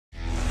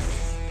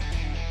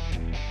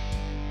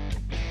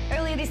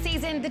This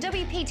season, the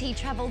WPT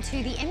travelled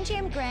to the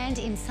MGM Grand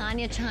in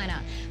Sanya,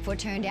 China, for what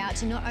turned out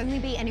to not only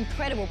be an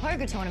incredible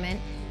poker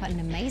tournament, but an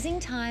amazing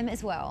time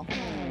as well.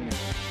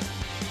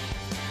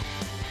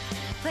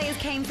 Players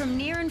came from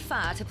near and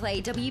far to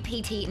play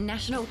WPT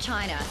National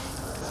China,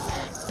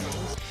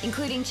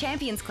 including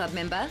Champions Club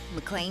member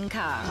McLean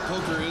Carr.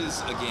 Poker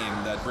is a game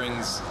that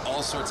brings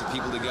all sorts of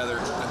people together,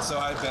 and so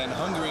I've been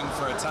hungering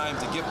for a time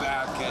to get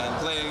back and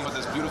play with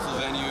this beautiful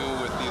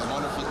venue with these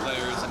wonderful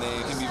players, and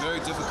they can be very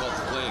difficult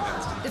to play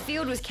against. The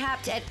field was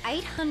capped at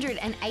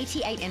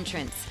 888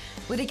 entrants,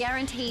 with a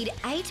guaranteed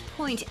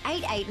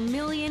 8.88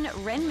 million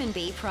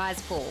renminbi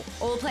prize pool.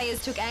 All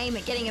players took aim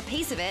at getting a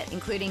piece of it,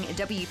 including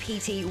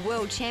WPT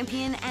World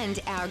Champion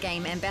and Our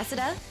Game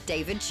Ambassador,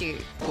 David Chu.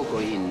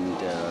 Poker in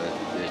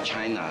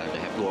China, they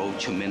have grown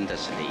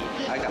tremendously.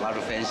 I got a lot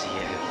of fans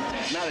here.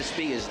 Not as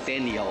big as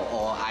Daniel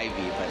or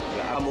Ivy, but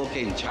I'm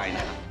okay in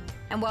China.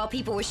 And while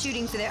people were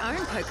shooting for their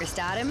own poker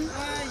stardom,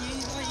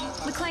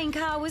 McLean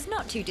Carr was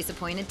not too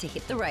disappointed to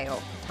hit the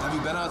rail. Have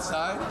you been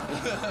outside?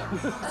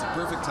 It's a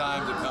perfect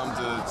time to come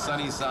to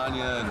sunny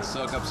Sanya and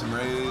soak up some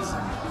rays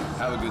and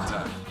have a good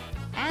time.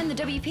 And the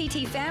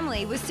WPT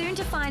family was soon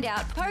to find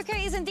out poker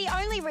isn't the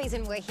only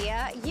reason we're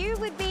here. You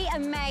would be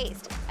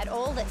amazed at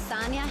all that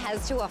Sanya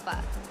has to offer.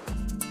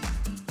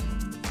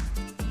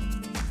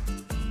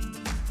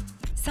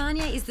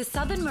 Sanya is the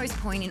southernmost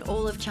point in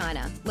all of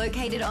China,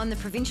 located on the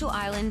provincial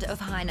island of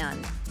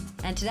Hainan.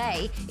 And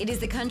today, it is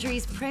the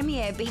country's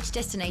premier beach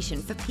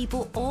destination for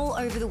people all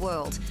over the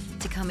world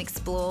to come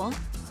explore,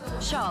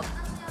 shop,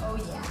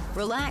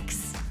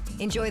 relax,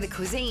 enjoy the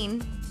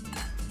cuisine,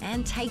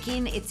 and take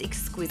in its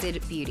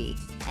exquisite beauty.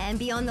 And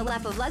beyond the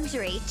lap of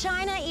luxury,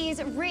 China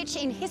is rich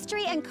in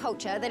history and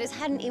culture that has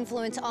had an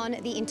influence on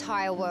the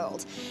entire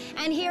world.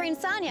 And here in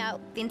Sanya,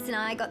 Vince and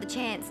I got the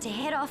chance to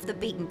head off the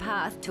beaten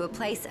path to a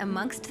place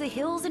amongst the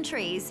hills and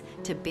trees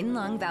to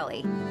Binlong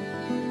Valley.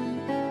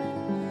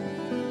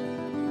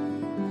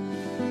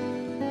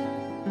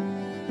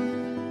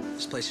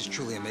 This place is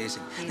truly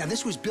amazing. Now,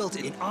 this was built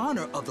in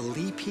honor of the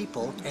Li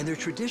people and their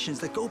traditions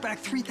that go back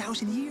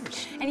 3,000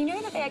 years. And you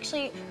know that they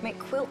actually make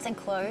quilts and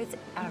clothes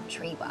out of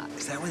tree bark.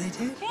 Is that what they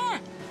did? Yeah.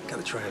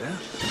 Gotta try it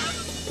out.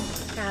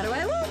 How do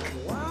I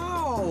look?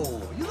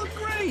 Wow, you look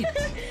great.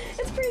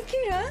 It's pretty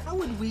cute, huh? How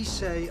would we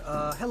say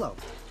hello?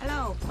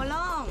 Hello,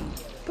 Balong.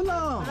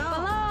 Belong.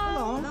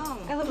 Hello. Hello.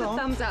 I love the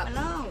thumbs up.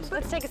 Hello.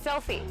 Let's take a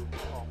selfie.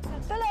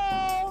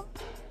 Hello.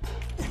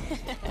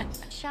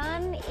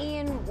 Shan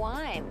in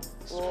wine.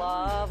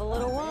 Love a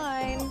little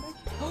wine.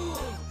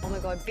 Oh my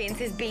God, Vince,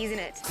 there's bees in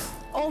it.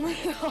 Oh my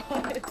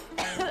God.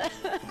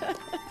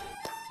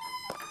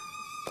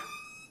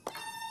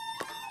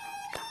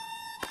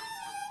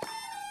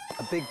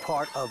 A big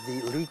part of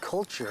the Li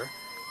culture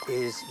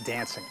is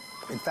dancing.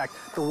 In fact,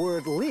 the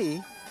word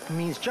Li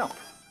means jump.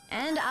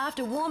 And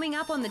after warming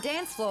up on the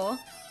dance floor,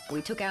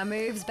 we took our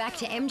moves back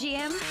to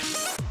MGM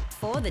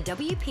for the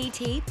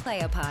WPT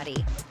player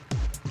party.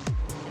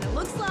 And it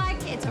looks like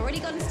it's already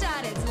gotten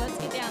started, so let's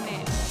get down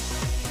there.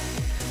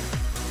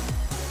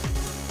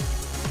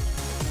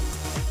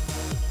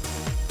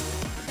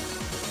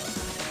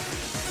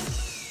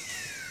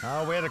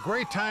 We had a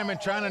great time in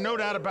China, no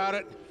doubt about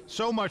it.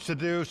 So much to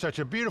do, such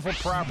a beautiful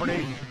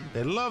property.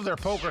 They love their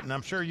poker, and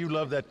I'm sure you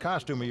love that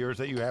costume of yours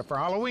that you have for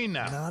Halloween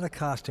now. Not a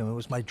costume, it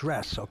was my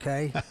dress,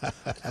 okay?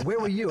 And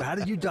where were you? How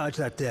did you dodge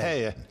that day?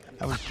 Hey,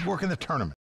 I was working the tournament.